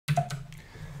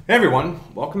Hey everyone,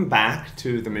 welcome back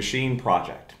to the machine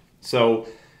project. So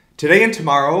today and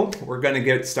tomorrow we're going to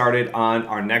get started on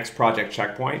our next project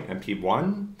checkpoint,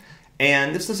 MP1,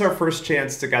 and this is our first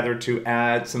chance together to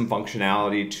add some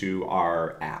functionality to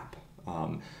our app.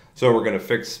 So we're going to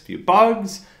fix a few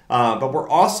bugs, but we're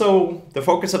also, the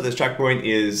focus of this checkpoint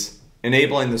is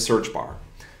enabling the search bar.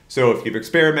 So if you've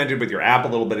experimented with your app a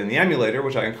little bit in the emulator,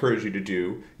 which I encourage you to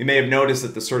do, you may have noticed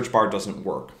that the search bar doesn't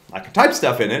work. I can type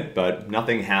stuff in it, but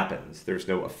nothing happens. There's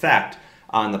no effect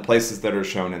on the places that are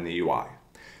shown in the UI.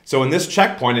 So in this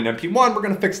checkpoint in MP1, we're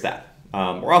going to fix that.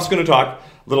 We're also going to talk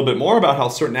a little bit more about how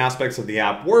certain aspects of the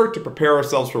app work to prepare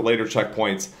ourselves for later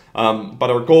checkpoints. But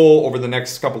our goal over the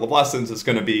next couple of lessons is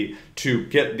going to be to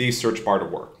get the search bar to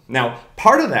work. Now,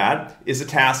 part of that is a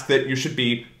task that you should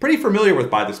be pretty familiar with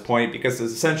by this point because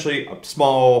it's essentially a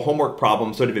small homework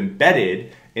problem sort of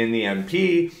embedded in the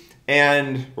MP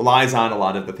and relies on a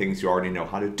lot of the things you already know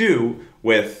how to do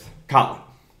with Kotlin.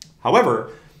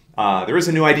 However, there is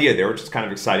a new idea there, which is kind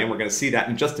of exciting. We're going to see that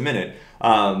in just a minute.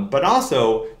 But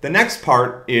also, the next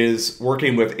part is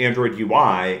working with Android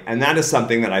UI, and that is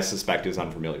something that I suspect is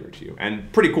unfamiliar to you,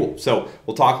 and pretty cool. So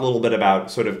we'll talk a little bit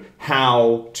about sort of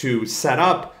how to set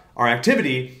up our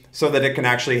activity so that it can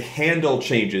actually handle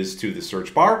changes to the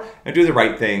search bar and do the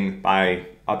right thing by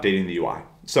updating the UI.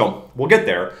 So we'll get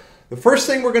there. The first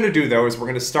thing we're going to do, though, is we're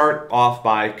going to start off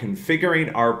by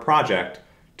configuring our project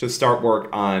to start work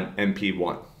on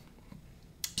MP1.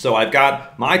 So I've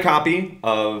got my copy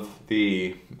of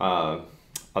the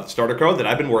starter code that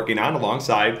I've been working on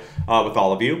alongside with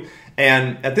all of you.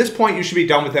 And at this point, you should be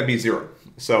done with MP0.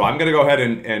 So I'm going to go ahead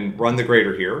and run the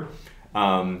grader here.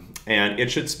 And it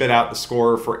should spit out the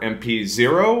score for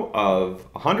MP0 of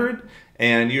 100.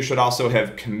 And you should also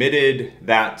have committed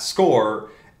that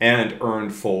score and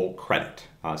earned full credit.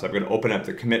 So I'm going to open up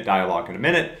the commit dialog in a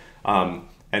minute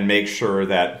and make sure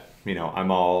that I'm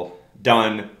all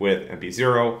done with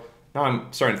MP0. Now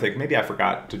I'm starting to think maybe I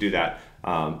forgot to do that.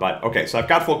 But okay, so I've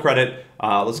got full credit.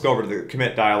 Let's go over to the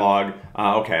commit dialog.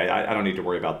 Okay, I don't need to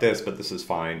worry about this, but this is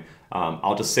fine.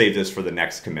 I'll just save this for the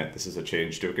next commit. This is a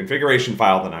change to a configuration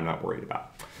file that I'm not worried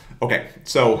about. Okay,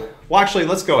 so, well actually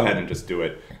let's go ahead and just do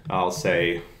it. I'll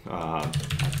say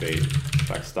update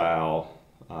text style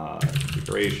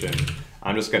configuration.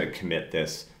 I'm just going to commit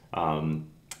this and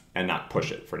not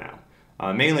push it for now.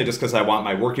 Mainly just because I want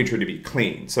my working tree to be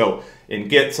clean. So in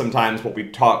Git, sometimes what we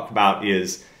talk about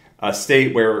is a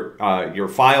state where your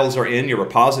files are in, your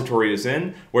repository is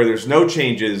in, where there's no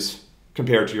changes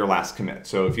compared to your last commit.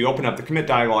 So if you open up the commit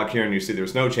dialog here and you see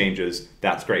there's no changes,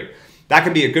 that's great. That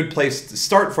can be a good place to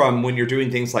start from when you're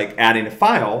doing things like adding a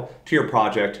file to your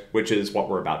project, which is what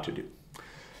we're about to do.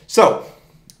 So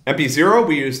MP0,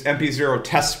 we used MP0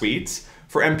 test suites.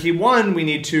 For MP1, we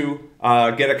need to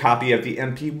get a copy of the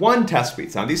MP1 test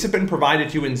suites. Now, these have been provided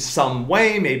to you in some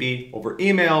way, maybe over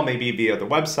email, maybe via the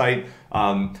website,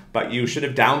 but you should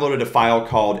have downloaded a file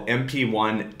called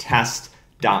mp1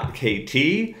 test.kt,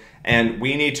 and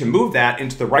we need to move that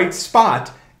into the right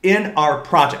spot in our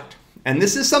project. And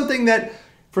this is something that,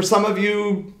 for some of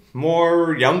you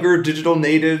more younger digital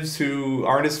natives who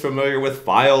aren't as familiar with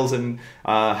files and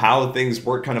how things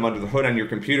work kind of under the hood on your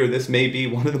computer, this may be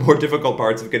one of the more difficult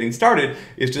parts of getting started,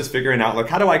 is just figuring out, like,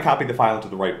 how do I copy the file into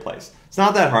the right place? It's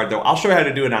not that hard, though. I'll show you how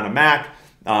to do it on a Mac.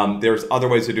 There's other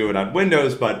ways to do it on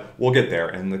Windows, but we'll get there,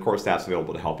 and the core staff's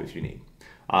available to help if you need.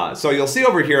 So you'll see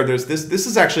over here, there's this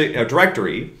is actually a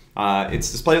directory.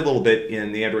 It's displayed a little bit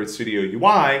in the Android Studio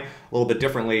UI, a little bit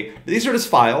differently. These are just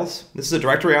files. This is a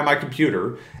directory on my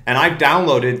computer, and I've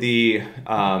downloaded the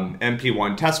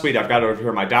MP1 test suite. I've got it over here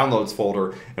in my downloads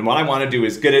folder, and what I want to do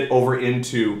is get it over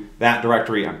into that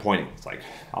directory I'm pointing. It's like,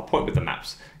 I'll point with the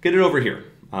mouse. Get it over here.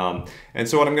 And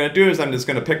so what I'm going to do is I'm just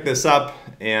going to pick this up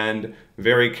and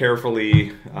very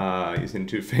carefully, using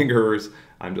 2 fingers,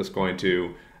 I'm just going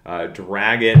to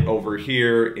drag it over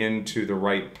here into the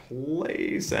right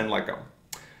place and let go.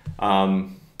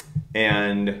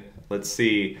 And let's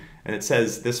see, and it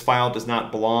says this file does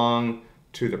not belong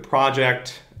to the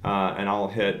project, and I'll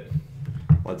hit,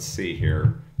 let's see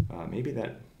here, maybe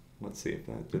that, let's see if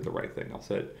that did the right thing. I'll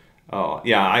hit, oh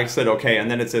yeah, I said okay, and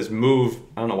then it says move.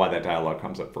 I don't know why that dialog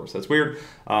comes up first, that's weird,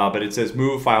 but it says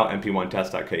move file mp1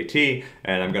 test.kt,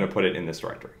 and I'm going to put it in this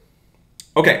directory.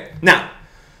 Okay, now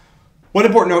one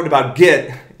important note about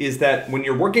Git is that when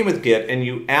you're working with Git and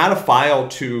you add a file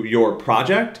to your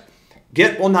project,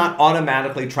 Git will not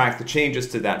automatically track the changes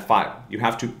to that file. You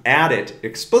have to add it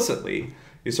explicitly.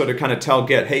 You sort of kind of tell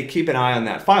Git, hey, keep an eye on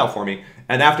that file for me,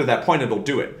 and after that point it'll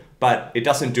do it. but it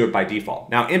doesn't do it by default.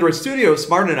 Now, Android Studio is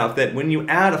smart enough that when you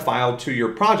add a file to your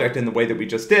project in the way that we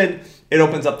just did, it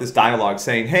opens up this dialog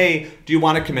saying, hey, do you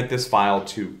want to commit this file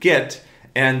to Git?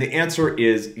 And the answer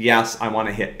is yes, I want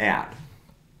to hit add.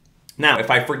 Now, if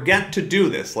I forget to do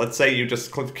this, let's say you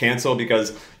just click cancel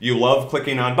because you love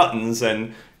clicking on buttons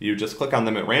and you just click on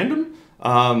them at random,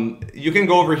 you can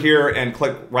go over here and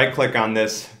right-click on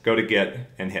this, go to Git,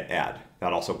 and hit add.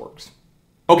 That also works.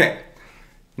 Okay,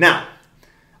 now,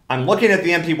 I'm looking at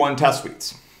the MP1 test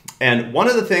suites. And one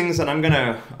of the things, and I'm going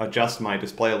to adjust my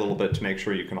display a little bit to make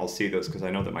sure you can all see this, because I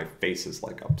know that my face is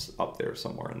like up there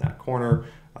somewhere in that corner.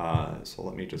 So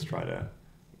let me just try to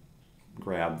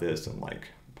grab this and like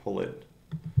pull it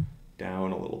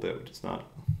down a little bit, which it's not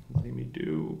letting me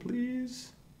do.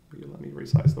 Please, will you let me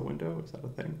resize the window? Is that a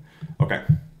thing? Okay.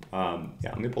 Yeah,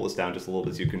 let me pull this down just a little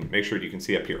bit so you can make sure you can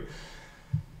see up here.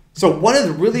 So one of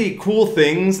the really cool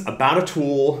things about a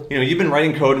tool, you've been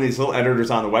writing code in these little editors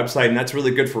on the website, and that's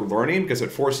really good for learning because it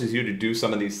forces you to do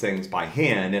some of these things by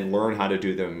hand and learn how to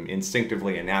do them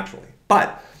instinctively and naturally.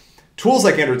 But tools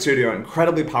like Android Studio are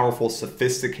incredibly powerful,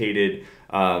 sophisticated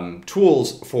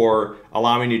tools for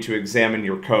allowing you to examine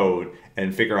your code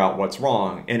and figure out what's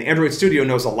wrong. And Android Studio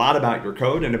knows a lot about your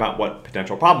code and about what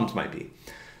potential problems might be.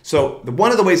 So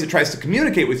one of the ways it tries to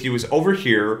communicate with you is over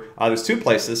here. There's two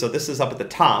places. So this is up at the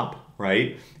top,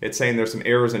 right? It's saying there's some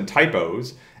errors and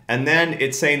typos. And then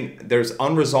it's saying there's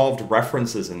unresolved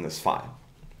references in this file.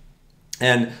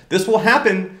 And this will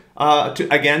happen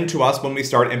again to us when we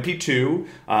start MP2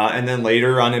 and then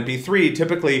later on MP3.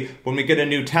 Typically, when we get a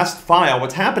new test file,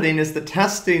 what's happening is the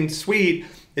testing suite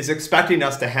is expecting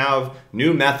us to have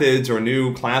new methods or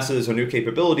new classes or new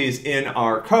capabilities in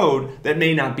our code that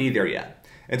may not be there yet.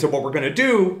 And so what we're going to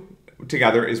do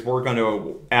together is we're going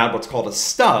to add what's called a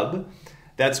stub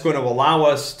that's going to allow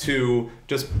us to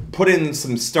just put in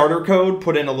some starter code,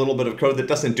 put in a little bit of code that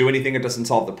doesn't do anything, it doesn't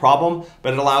solve the problem,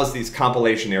 but it allows these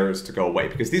compilation errors to go away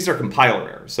because these are compiler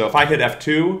errors. So if I hit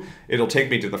F2, it'll take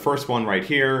me to the first one right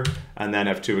here, and then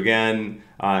F2 again,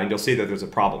 and you'll see that there's a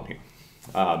problem here.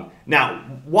 Now,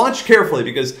 watch carefully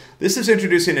because this is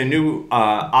introducing a new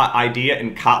idea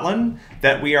in Kotlin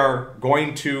that we are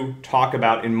going to talk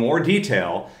about in more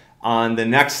detail on the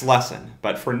next lesson.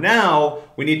 But for now,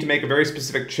 we need to make a very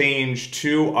specific change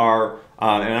to our,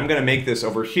 and I'm going to make this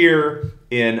over here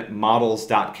in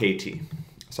models.kt.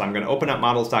 So I'm going to open up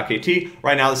models.kt.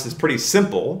 Right now, this is pretty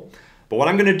simple. But what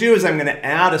I'm going to do is I'm going to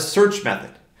add a search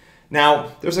method.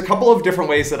 Now, there's a couple of different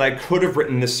ways that I could have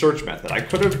written this search method. I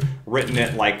could have written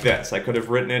it like this. I could have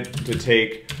written it to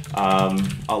take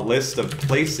a list of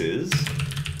places,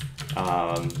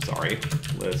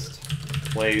 list,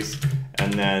 place,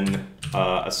 and then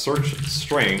a search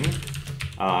string,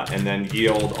 and then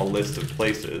yield a list of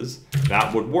places.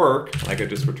 That would work. I could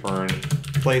just return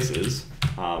places.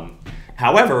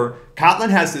 However, Kotlin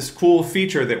has this cool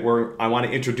feature that I want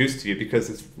to introduce to you because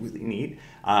it's really neat,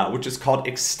 which is called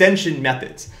extension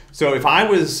methods. So if I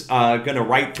was going to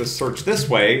write the search this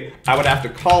way, I would have to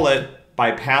call it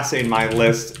by passing my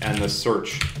list and the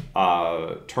search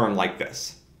term like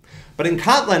this. But in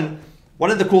Kotlin, one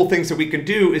of the cool things that we can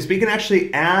do is we can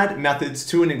actually add methods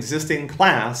to an existing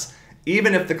class,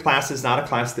 even if the class is not a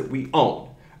class that we own.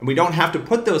 And we don't have to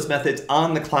put those methods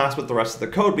on the class with the rest of the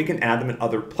code. We can add them in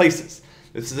other places.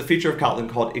 This is a feature of Kotlin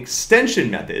called extension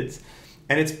methods,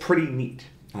 and it's pretty neat.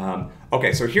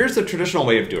 Okay, so here's the traditional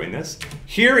way of doing this.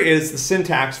 Here is the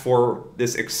syntax for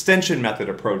this extension method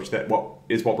approach that what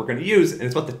we're going to use, and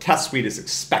it's what the test suite is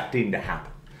expecting to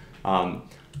happen.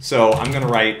 So I'm going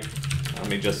to write,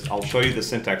 I'll show you the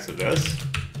syntax of this.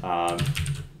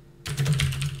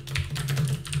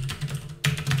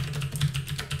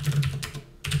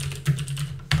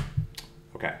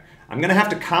 Okay, I'm going to have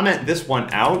to comment this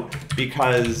one out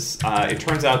because it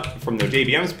turns out from the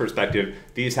JVM's perspective,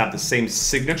 these have the same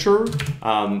signature,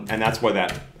 and that's what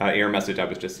that error message I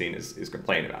was just seeing is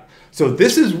complaining about. So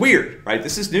this is weird, right?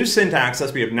 This is new syntax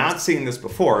as we have not seen this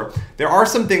before. There are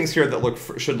some things here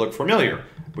that should look familiar.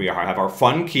 We have our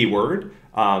fun keyword.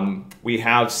 We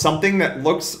have something that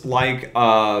looks like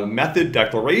a method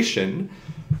declaration,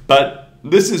 but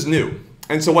this is new.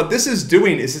 And so what this is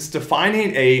doing is it's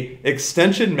defining a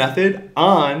extension method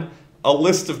on a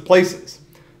list of places.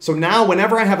 So now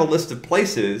whenever I have a list of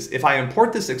places, if I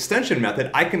import this extension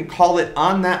method, I can call it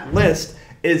on that list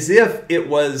as if it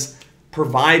was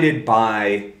provided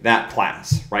by that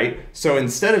class, right? So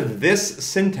instead of this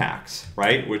syntax,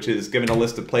 right, which is given a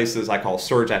list of places I call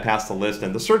search, I pass the list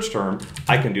and the search term,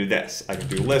 I can do this. I can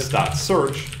do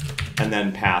list.search and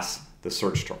then pass the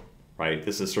search term, right?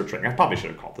 This is search string. I probably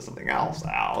should have called this something else.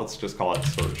 Let's just call it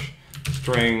search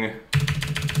string.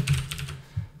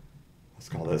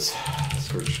 call this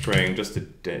search string just to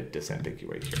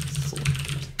disambiguate here. It's a little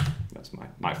confusing. That's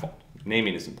my fault.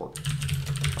 Naming is important,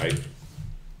 right?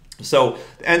 So,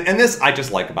 and this I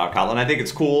just like about Kotlin. I think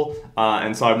it's cool,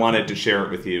 and so I wanted to share it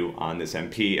with you on this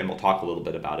MP, and we'll talk a little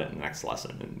bit about it in the next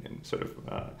lesson. And sort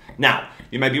of now,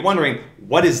 you might be wondering,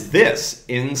 what is this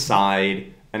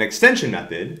inside an extension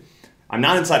method? I'm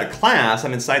not inside a class.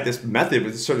 I'm inside this method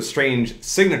with this sort of strange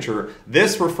signature.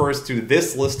 This refers to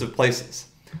this list of places.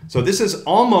 So this is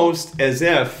almost as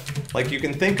if, like you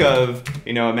can think of,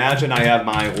 imagine I have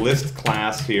my list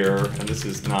class here, and this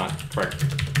is not correct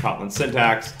Kotlin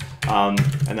syntax. And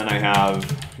then I have,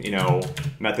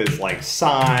 methods like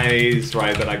size,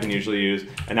 right, that I can usually use.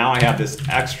 And now I have this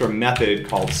extra method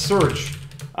called search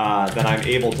that I'm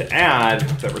able to add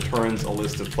that returns a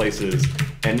list of places.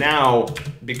 And now,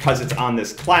 because it's on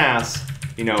this class,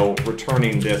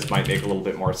 returning this might make a little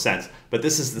bit more sense. But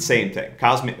this is the same thing.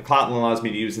 Kotlin allows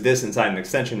me to use this inside an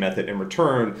extension method and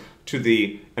refer, to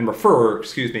the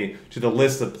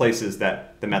list of places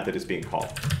that the method is being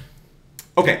called.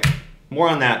 Okay, more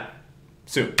on that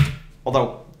soon.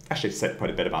 Although, actually said quite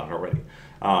a bit about it already.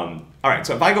 All right,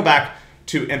 so if I go back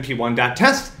to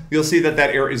mp1.test, you'll see that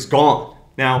that error is gone.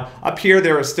 Now, up here,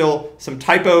 there are still some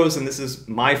typos, and this is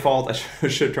my fault. I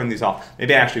should turn these off.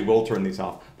 Maybe I actually will turn these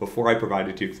off before I provide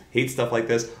it to you. I hate stuff like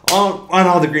this on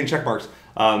all the green check marks.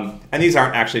 And these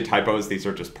aren't actually typos. These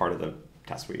are just part of the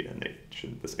test suite, and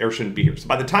this error shouldn't be here. So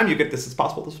by the time you get this as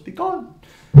possible, this will be gone,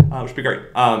 which would be great.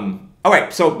 All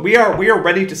right, so we are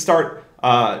ready to start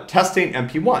testing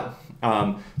MP1.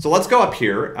 So let's go up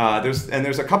here.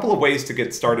 There's a couple of ways to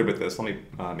get started with this. Let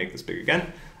me make this big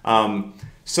again.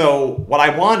 So what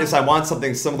I want is I want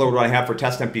something similar to what I have for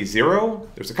test MP0.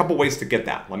 There's a couple ways to get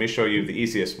that. Let me show you the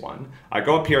easiest one. I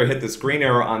go up here, I hit this green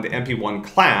arrow on the MP1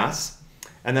 class,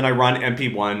 and then I run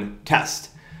MP1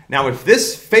 test. Now, if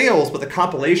this fails with a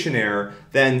compilation error,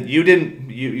 then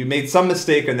you made some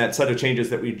mistake in that set of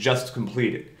changes that we just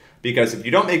completed. Because if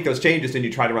you don't make those changes and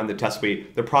you try to run the test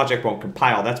suite, the project won't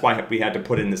compile. That's why we had to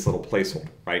put in this little placeholder,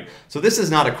 right? So this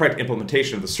is not a correct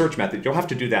implementation of the search method. You'll have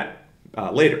to do that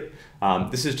later.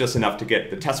 This is just enough to get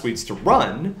the test suites to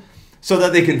run so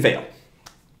that they can fail.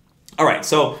 All right,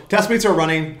 so test suites are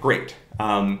running, great.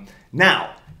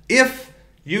 Now, if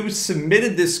you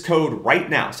submitted this code right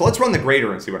now, so let's run the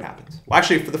grader and see what happens. Well,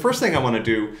 actually, for the first thing I want to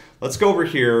do, let's go over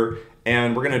here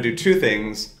and we're going to do two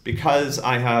things. Because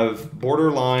I have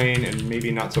borderline and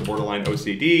maybe not so borderline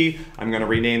OCD, I'm going to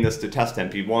rename this to test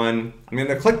MP1. I'm going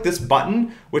to click this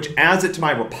button, which adds it to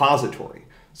my repository.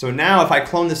 So now if I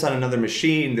clone this on another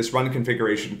machine, this run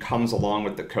configuration comes along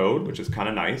with the code, which is kind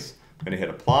of nice. I'm going to hit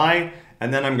apply,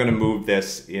 and then I'm going to move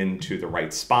this into the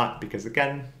right spot because,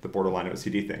 again, the borderline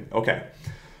OCD thing. Okay,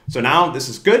 so now this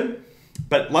is good,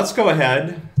 but let's go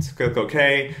ahead, let's click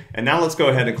OK, and now let's go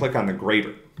ahead and click on the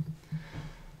grader.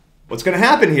 What's going to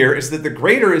happen here is that the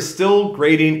grader is still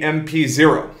grading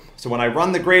MP0. So when I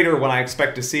run the grader, what I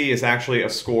expect to see is actually a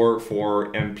score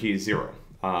for MP0.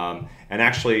 And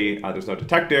actually, there's no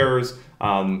detect errors,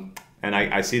 and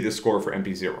I see the score for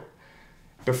MP0.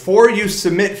 Before you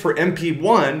submit for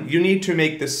MP1, you need to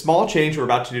make this small change we're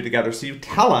about to do together. So you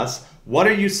tell us, what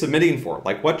are you submitting for?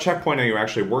 Like, what checkpoint are you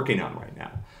actually working on right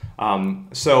now?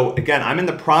 So again, I'm in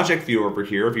the project view over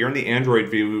here. If you're in the Android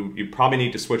view, you probably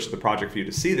need to switch to the project view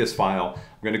to see this file.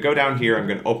 I'm going to go down here, I'm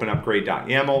going to open up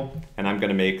grade.yaml, and I'm going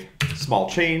to make small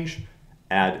change,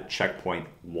 add checkpoint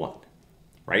 1.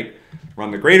 Right?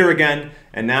 Run the grader again,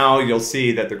 and now you'll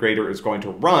see that the grader is going to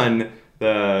run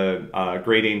the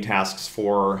grading tasks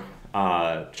for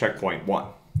checkpoint 1.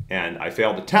 And I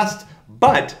failed to test,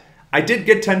 but I did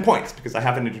get 10 points because I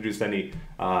haven't introduced any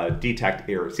detect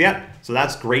errors yet. So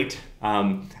that's great.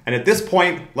 And at this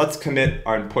point, let's commit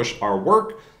and push our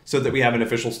work so that we have an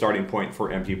official starting point for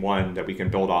MP1 that we can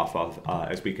build off of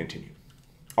as we continue.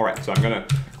 All right, so I'm going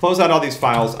to close out all these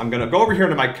files. I'm going to go over here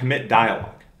to my commit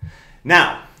dialog.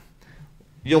 Now,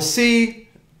 you'll see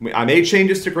I made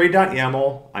changes to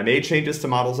grade.yaml, I made changes to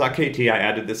models.kt, I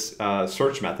added this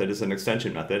search method as an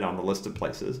extension method on the list of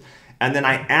places, and then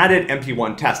I added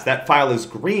MP1 test. That file is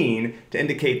green to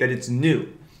indicate that it's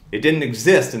new. It didn't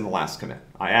exist in the last commit.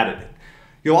 I added it.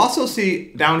 You'll also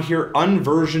see down here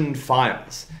unversioned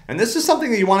files. And this is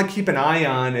something that you want to keep an eye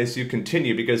on as you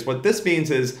continue, because what this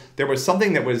means is there was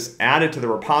something that was added to the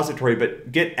repository,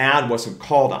 but git add wasn't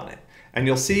called on it. And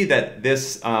you'll see that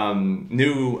this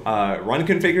new run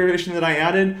configuration that I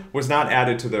added was not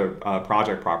added to the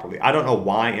project properly. I don't know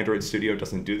why Android Studio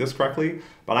doesn't do this correctly,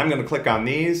 but I'm going to click on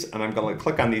these, and I'm going to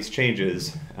click on these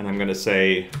changes, and I'm going to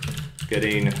say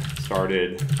getting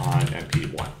started on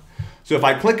MP1. So if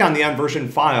I click on the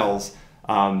unversioned files,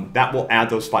 that will add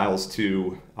those files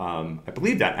to, I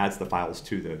believe that adds the files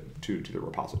to the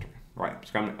repository. Right,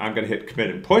 so I'm going to hit commit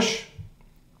and push.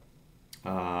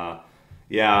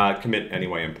 Yeah, commit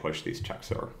anyway and push. These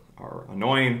checks are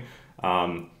annoying.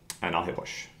 And I'll hit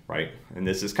push, right? And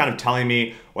this is kind of telling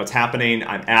me what's happening.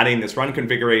 I'm adding this run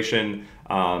configuration.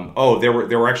 Oh, there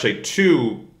were actually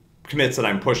 2 commits that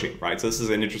I'm pushing, right? So this is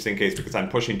an interesting case because I'm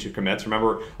pushing 2 commits.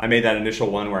 Remember, I made that initial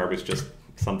one where I was just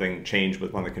something changed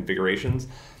with one of the configurations.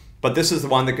 But this is the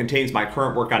one that contains my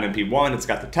current work on MP1. It's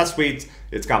got the test suites,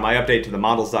 it's got my update to the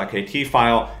models.kt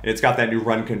file, and it's got that new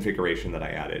run configuration that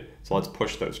I added. So let's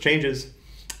push those changes.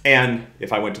 And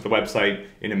if I went to the website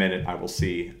in a minute, I will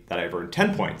see that I've earned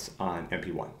 10 points on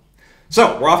MP1.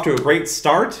 So we're off to a great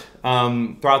start.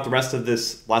 Throughout the rest of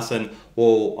this lesson,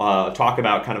 we'll talk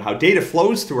about kind of how data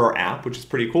flows through our app, which is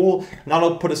pretty cool. And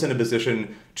that'll put us in a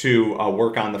position to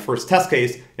work on the first test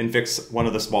case and fix one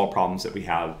of the small problems that we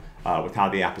have with how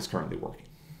the app is currently working.